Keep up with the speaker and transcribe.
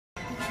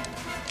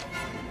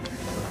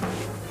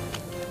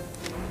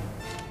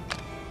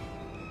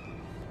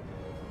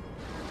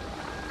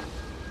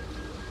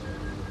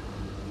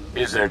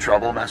Is there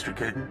trouble, Master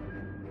Caden?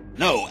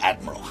 No,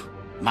 Admiral.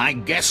 My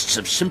guests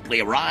have simply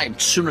arrived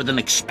sooner than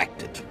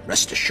expected.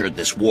 Rest assured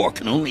this war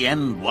can only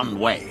end one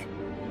way.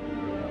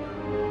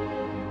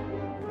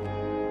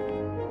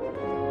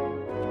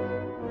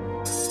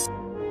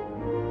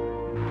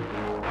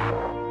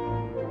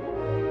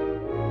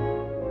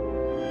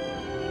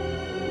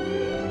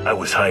 I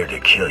was hired to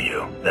kill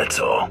you, that's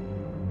all.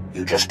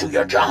 You just do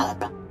your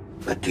job.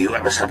 But do you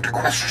ever stop to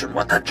question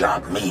what that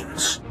job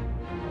means?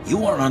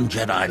 You are on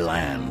Jedi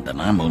land,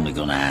 and I'm only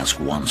going to ask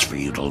once for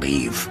you to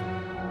leave.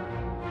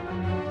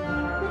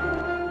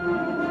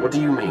 What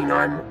do you mean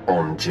I'm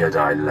on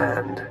Jedi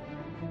land?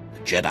 The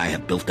Jedi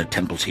have built their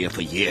temples here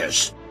for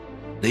years.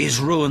 These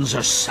ruins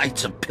are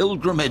sites of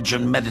pilgrimage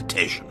and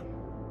meditation.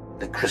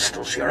 The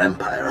crystals your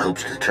empire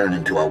hopes to turn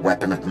into a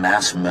weapon of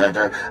mass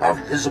murder are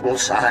visible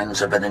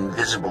signs of an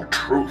invisible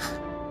truth.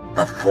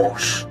 The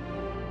Force.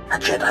 A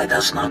Jedi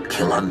does not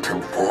kill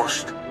until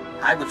forced.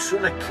 I would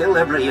sooner kill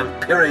every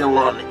Imperial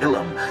on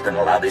Ilum than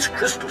allow these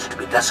crystals to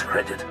be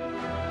desecrated.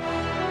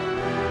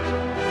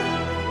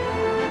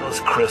 Those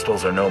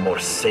crystals are no more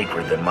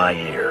sacred than my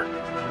ear.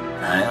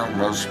 I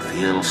almost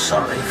feel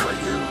sorry for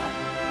you.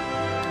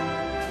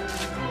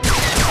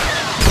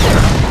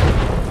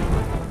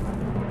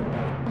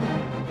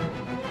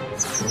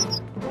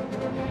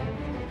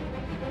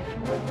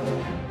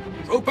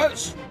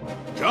 Troopers,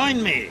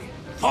 join me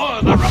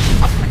for the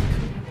Republic!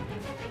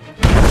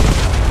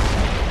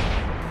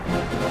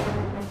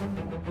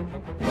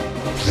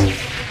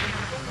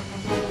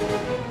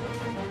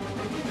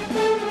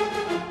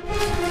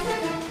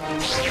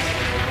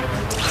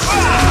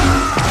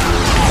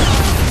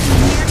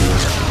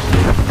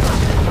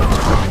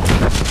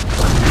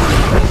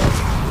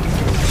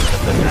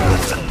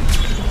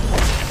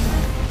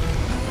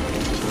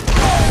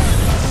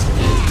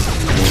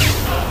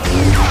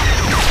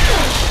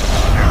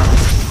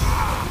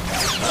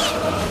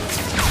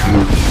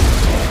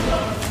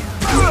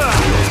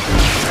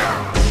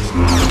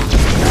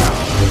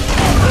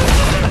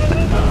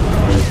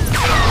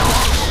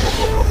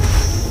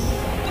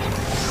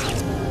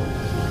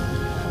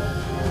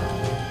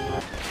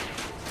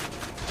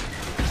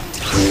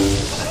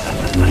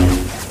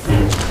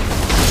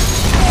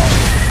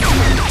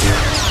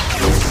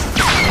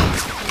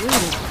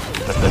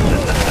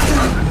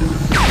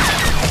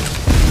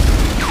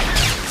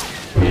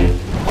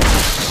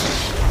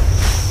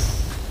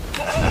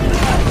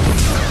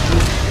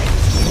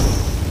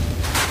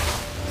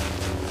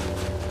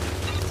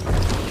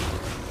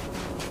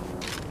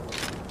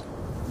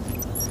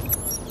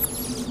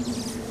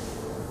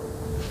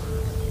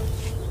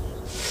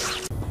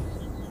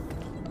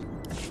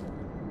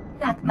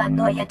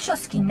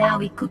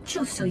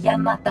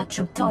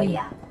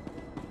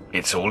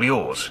 It's all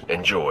yours.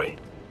 Enjoy.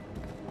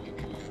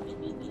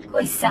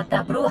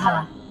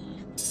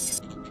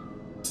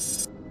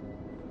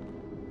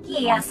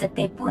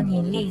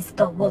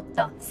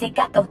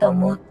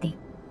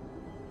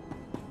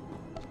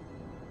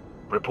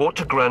 Report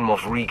to Grand Moff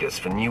Regas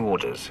for new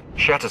orders.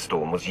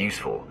 Shatterstorm was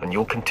useful, and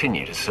you'll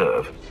continue to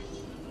serve.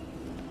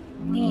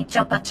 Ni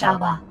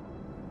chopachawa.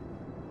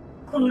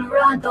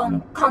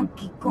 Kulradon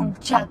konki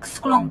kungchak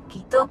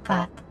sklonki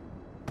topat.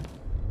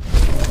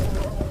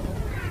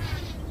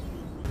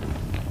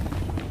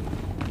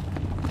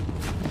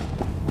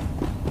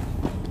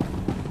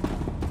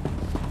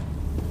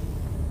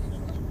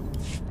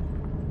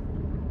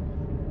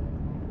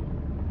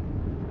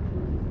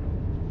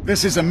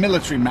 This is a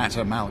military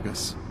matter,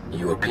 Malgus.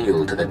 You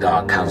appealed to the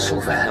Dark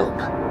Council for help.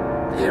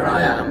 Here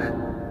I am.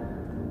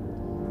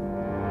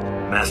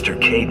 Master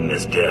Caden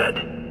is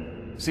dead.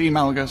 See,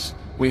 Malgus,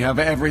 we have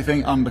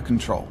everything under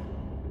control.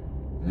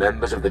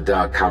 Members of the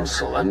Dark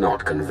Council are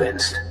not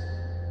convinced.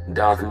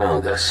 Darth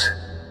Malgus,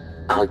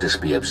 I'll just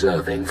be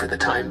observing for the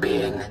time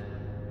being.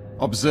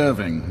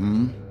 Observing,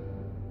 hmm?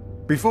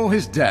 Before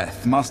his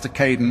death, Master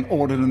Caden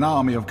ordered an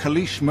army of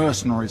Kaleesh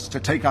mercenaries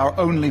to take our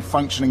only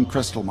functioning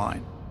crystal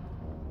mine.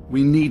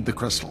 We need the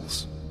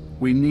crystals.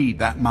 We need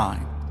that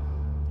mine.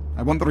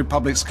 I want the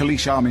Republic's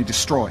Kaleesh army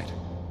destroyed.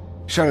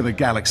 Show the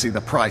galaxy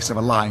the price of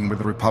allying with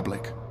the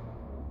Republic.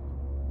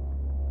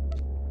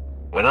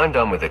 When I'm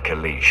done with the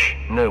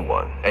Kaleesh, no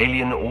one,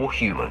 alien or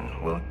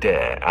human, will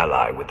dare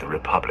ally with the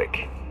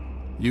Republic.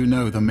 You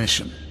know the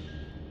mission.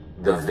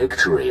 The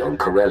victory on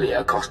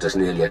Corellia cost us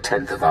nearly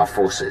 1/10 of our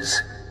forces.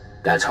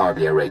 That's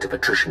hardly a rate of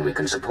attrition we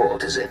can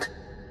support, is it?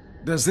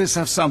 Does this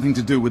have something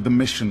to do with the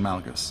mission,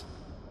 Malgus?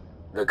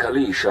 The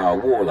Kaleesh are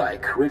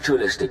warlike,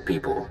 ritualistic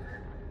people.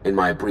 In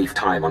my brief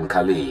time on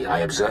Kali, I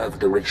observed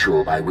the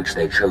ritual by which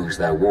they chose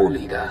their war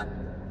leader.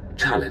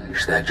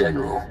 Challenge their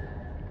general.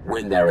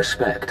 Win their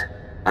respect,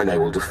 and they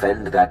will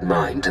defend that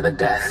mine to the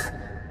death.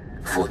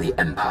 For the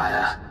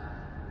Empire.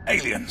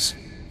 Aliens!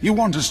 You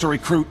want us to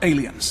recruit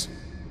aliens?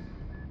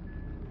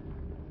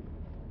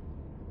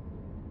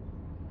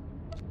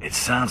 It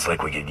sounds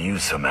like we could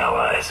use some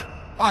allies.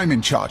 I'm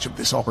in charge of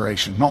this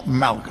operation, not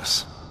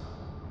Malgus.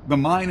 The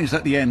mine is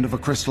at the end of a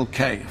crystal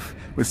cave,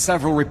 with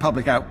several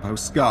Republic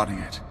outposts guarding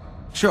it.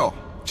 Sure,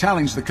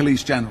 challenge the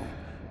Kaleesh General,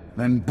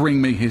 then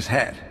bring me his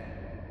head.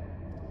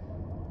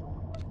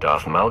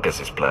 Darth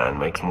Malgus's plan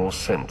makes more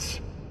sense.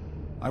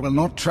 I will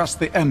not trust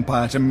the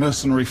Empire to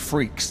mercenary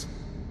freaks.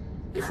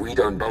 If we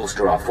don't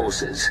bolster our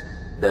forces,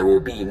 there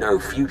will be no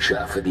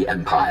future for the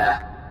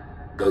Empire.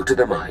 Go to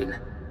the mine,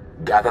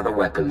 gather the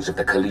weapons of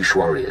the Kaleesh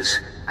warriors,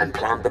 and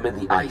plant them in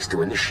the ice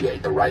to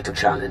initiate the rite of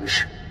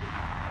challenge.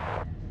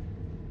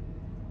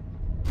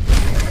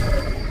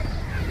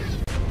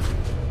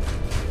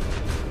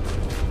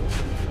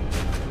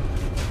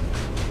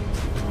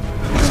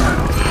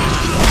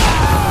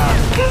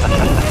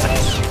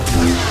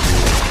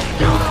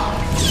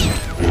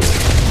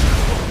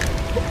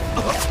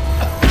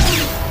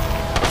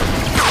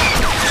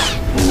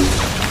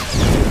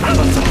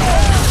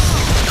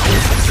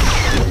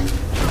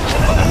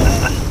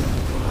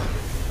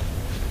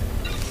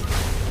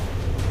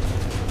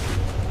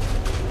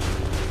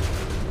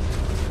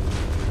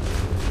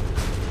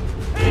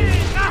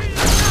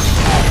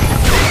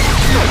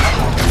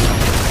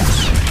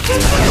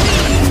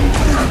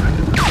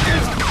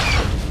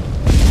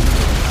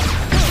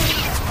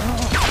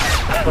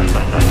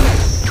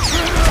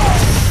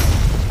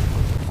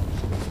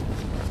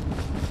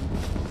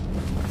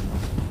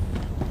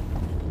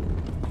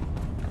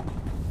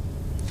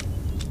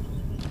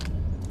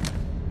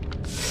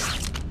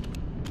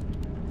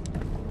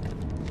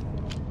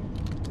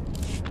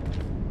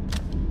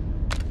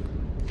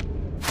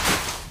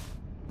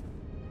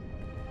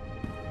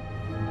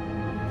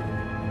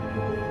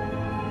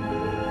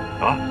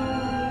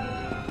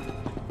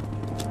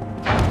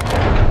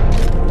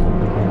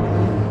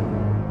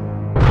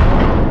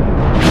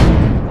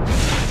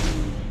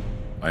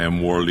 I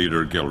am War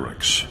Leader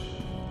Gelrix.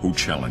 Who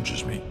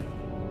challenges me?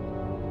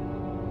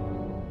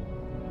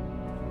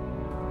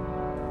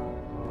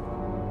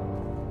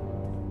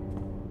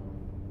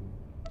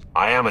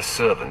 I am a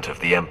servant of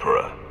the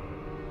Emperor.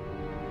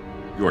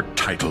 Your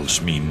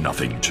titles mean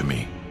nothing to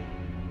me.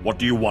 What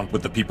do you want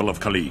with the people of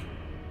Kali?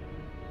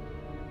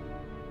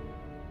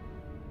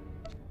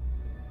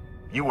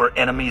 You are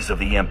enemies of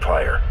the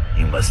Empire.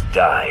 You must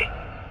die.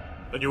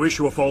 Then you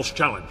issue a false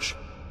challenge.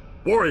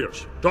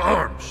 Warriors, to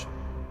arms!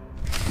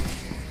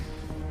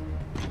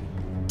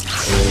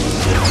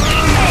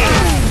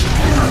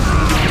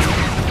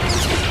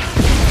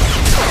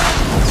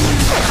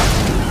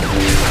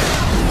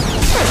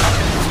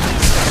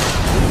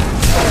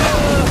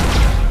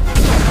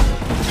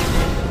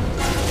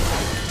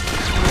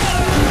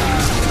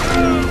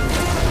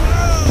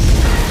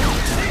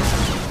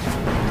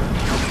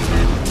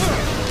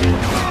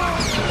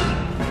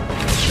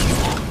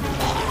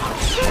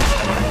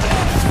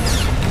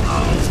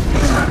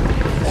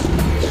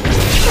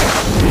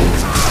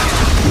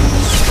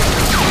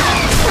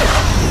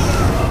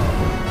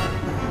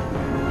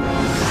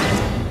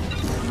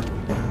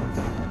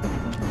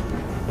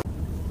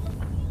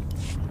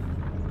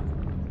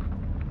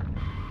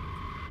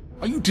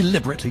 Are you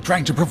deliberately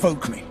trying to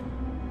provoke me?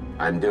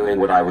 I'm doing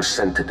what I was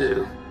sent to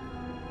do.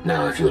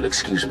 Now, if you'll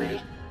excuse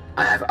me,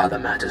 I have other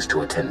matters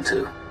to attend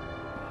to.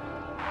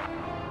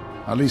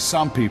 At least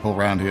some people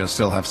around here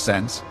still have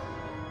sense.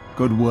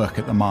 Good work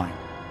at the mine.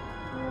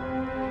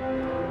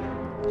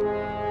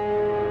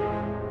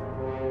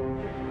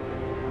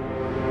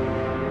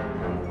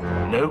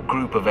 No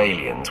group of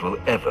aliens will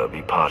ever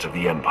be part of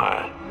the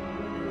Empire.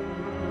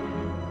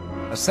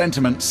 A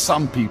sentiment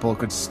some people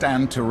could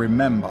stand to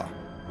remember.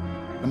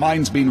 The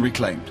mine's been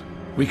reclaimed.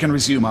 We can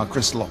resume our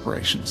crystal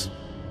operations.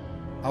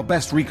 Our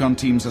best recon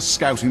teams are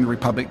scouting the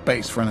Republic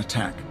base for an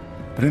attack.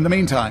 But in the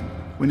meantime,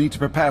 we need to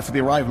prepare for the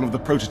arrival of the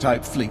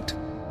prototype fleet.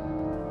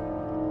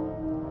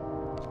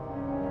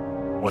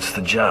 What's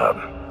the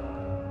job?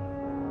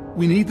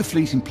 We need the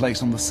fleet in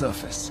place on the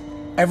surface.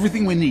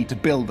 Everything we need to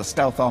build the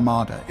stealth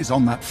armada is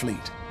on that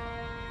fleet.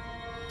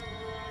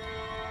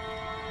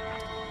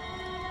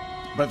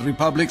 But the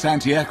Republic's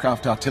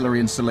anti-aircraft artillery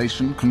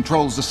installation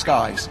controls the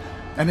skies.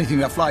 Anything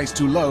that flies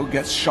too low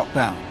gets shot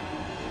down.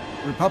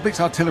 The Republic's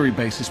artillery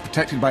base is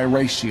protected by a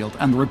ray shield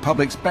and the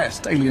Republic's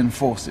best alien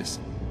forces.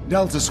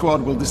 Delta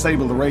Squad will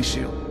disable the ray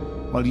shield,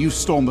 while you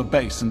storm the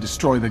base and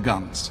destroy the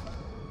guns.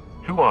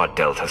 Who are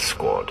Delta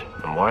Squad,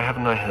 and why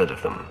haven't I heard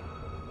of them?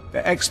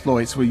 Their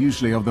exploits were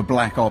usually of the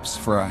Black Ops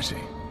variety.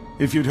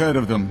 If you'd heard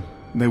of them,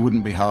 they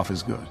wouldn't be half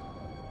as good.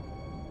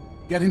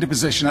 Get into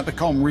position at the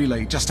comm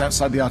relay just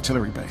outside the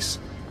artillery base.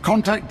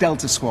 Contact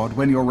Delta Squad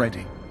when you're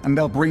ready, and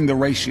they'll bring the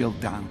ray shield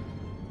down.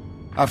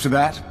 After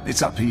that,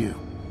 it's up to you.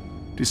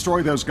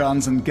 Destroy those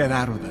guns and get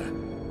out of there.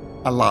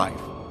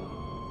 Alive.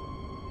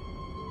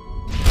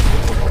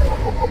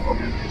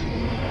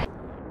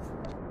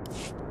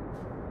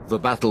 The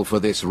battle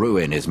for this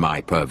ruin is my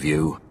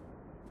purview.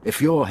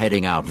 If you're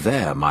heading out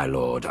there, my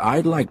lord,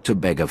 I'd like to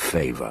beg a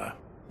favor.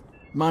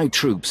 My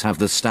troops have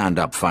the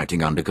stand-up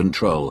fighting under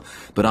control,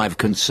 but I've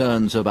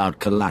concerns about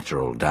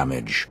collateral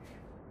damage.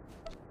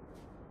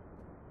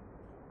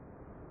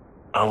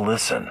 I'll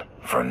listen,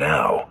 for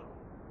now.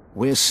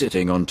 We're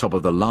sitting on top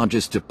of the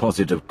largest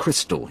deposit of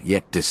crystal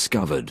yet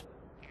discovered.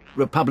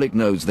 Republic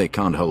knows they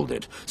can't hold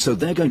it, so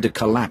they're going to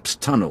collapse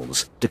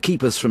tunnels to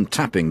keep us from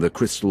tapping the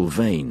crystal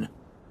vein.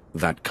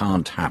 That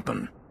can't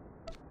happen.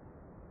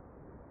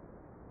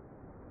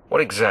 What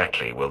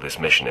exactly will this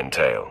mission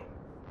entail?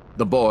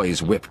 The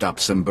boys whipped up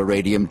some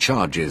beradium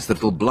charges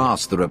that will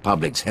blast the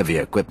Republic's heavy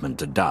equipment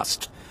to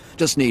dust.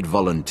 Just need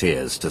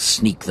volunteers to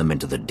sneak them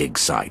into the dig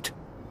site.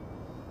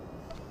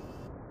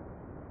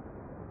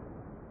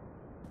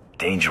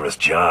 Dangerous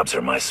jobs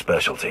are my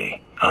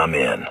specialty. I'm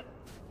in.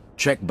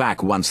 Check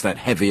back once that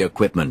heavy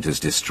equipment is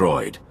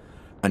destroyed.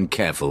 And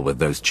careful with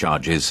those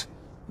charges.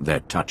 They're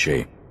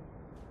touchy.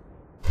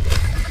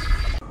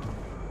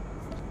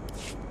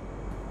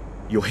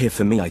 You're here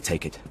for me, I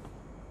take it.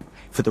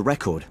 For the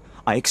record,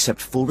 I accept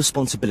full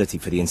responsibility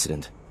for the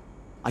incident.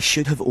 I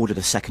should have ordered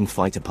a second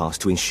fighter pass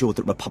to ensure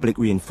that Republic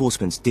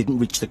reinforcements didn't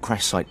reach the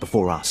crash site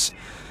before us.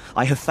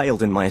 I have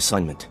failed in my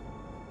assignment.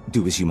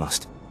 Do as you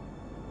must.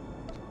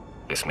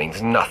 This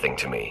means nothing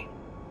to me.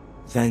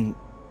 Then,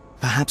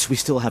 perhaps we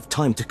still have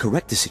time to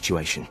correct the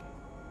situation.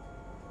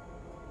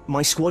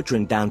 My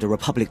squadron downed a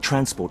Republic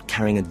transport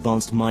carrying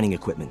advanced mining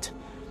equipment.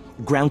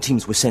 Ground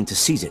teams were sent to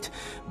seize it,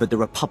 but the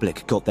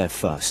Republic got there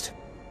first.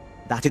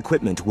 That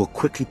equipment will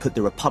quickly put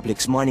the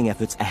Republic's mining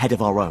efforts ahead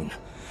of our own.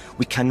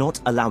 We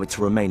cannot allow it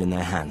to remain in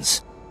their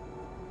hands.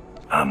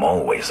 I'm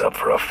always up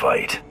for a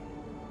fight.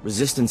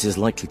 Resistance is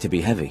likely to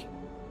be heavy.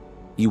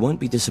 You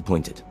won't be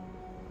disappointed.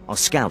 Our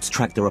scouts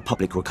tracked the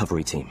Republic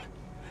recovery team.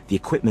 The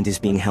equipment is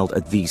being held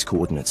at these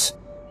coordinates.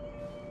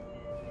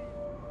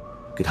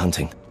 Good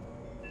hunting.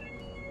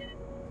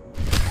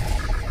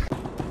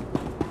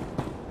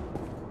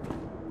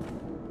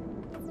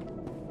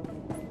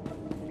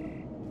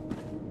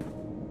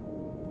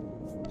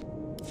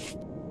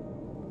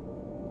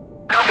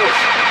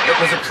 It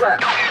was a trap.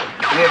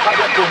 The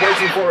Republic were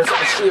waiting for us at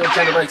the shield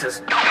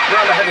generators. We're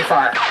under heavy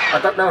fire. I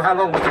don't know how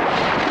long we can...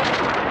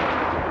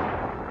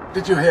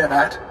 Did you hear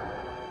that?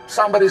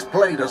 Somebody's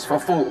played us for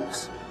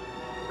fools.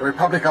 The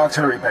Republic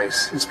artillery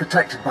base is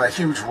protected by a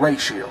huge ray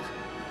shield.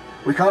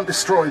 We can't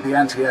destroy the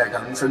anti-air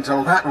guns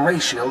until that ray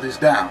shield is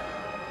down.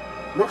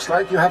 Looks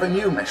like you have a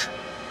new mission.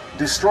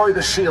 Destroy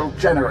the shield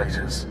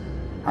generators,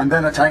 and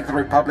then attack the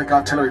Republic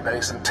artillery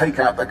base and take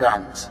out the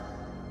guns.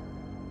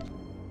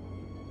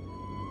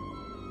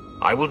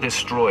 I will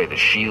destroy the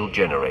shield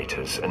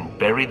generators and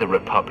bury the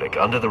Republic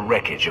under the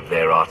wreckage of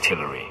their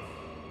artillery.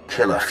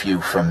 Kill a few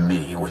from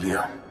me, will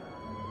you?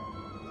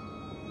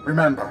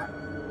 Remember,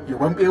 you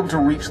won't be able to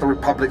reach the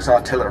Republic's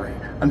artillery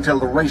until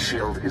the ray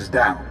shield is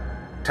down.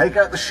 Take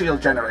out the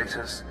shield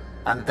generators,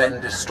 and then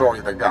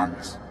destroy the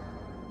guns.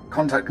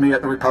 Contact me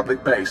at the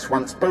Republic base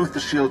once both the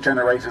shield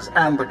generators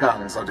and the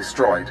guns are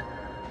destroyed.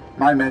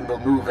 My men will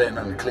move in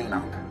and clean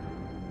up.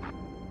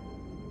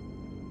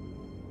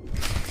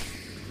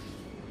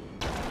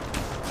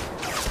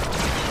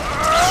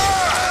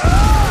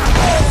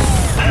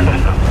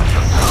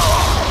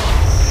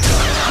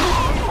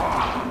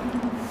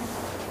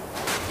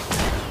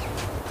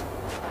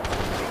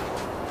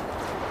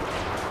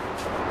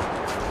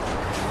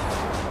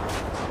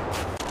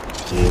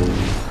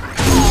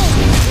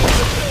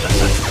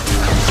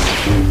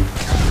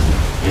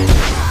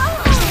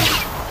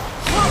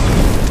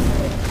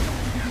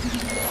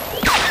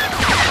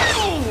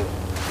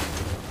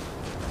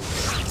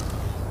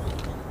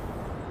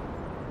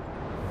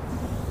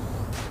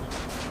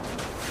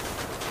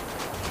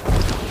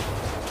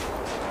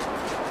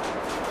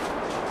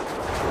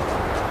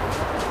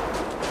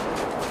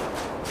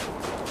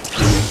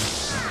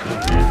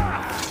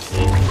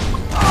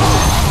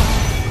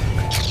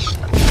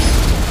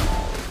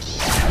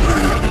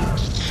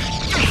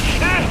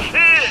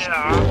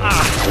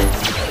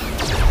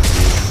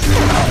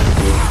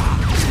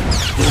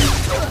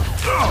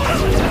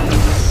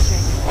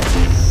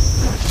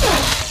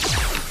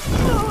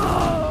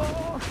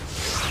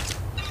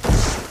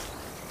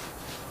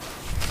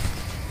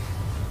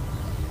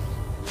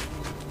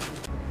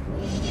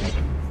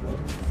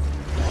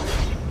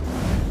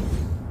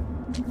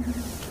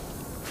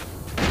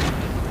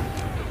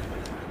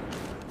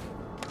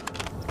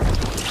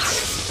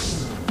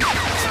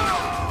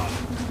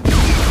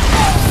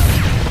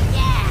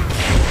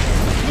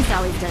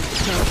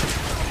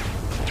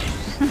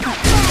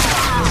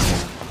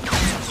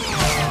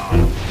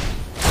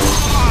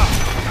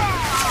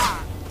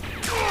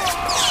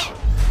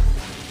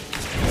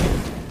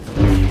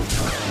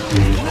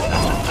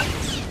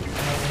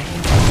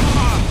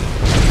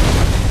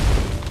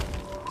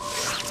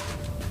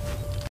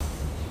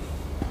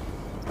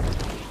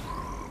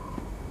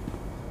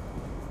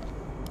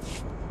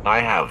 I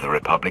have the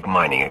Republic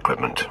mining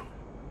equipment.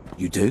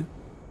 You do?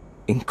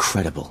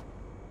 Incredible.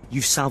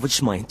 You've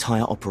salvaged my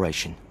entire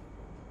operation.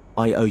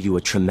 I owe you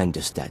a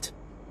tremendous debt.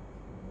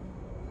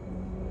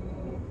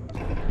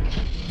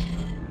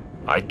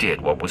 I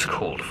did what was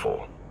called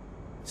for.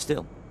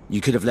 Still, you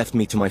could have left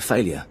me to my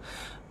failure.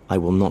 I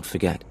will not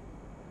forget.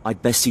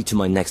 I'd best see to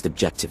my next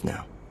objective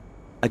now.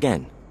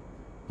 Again,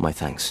 my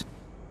thanks.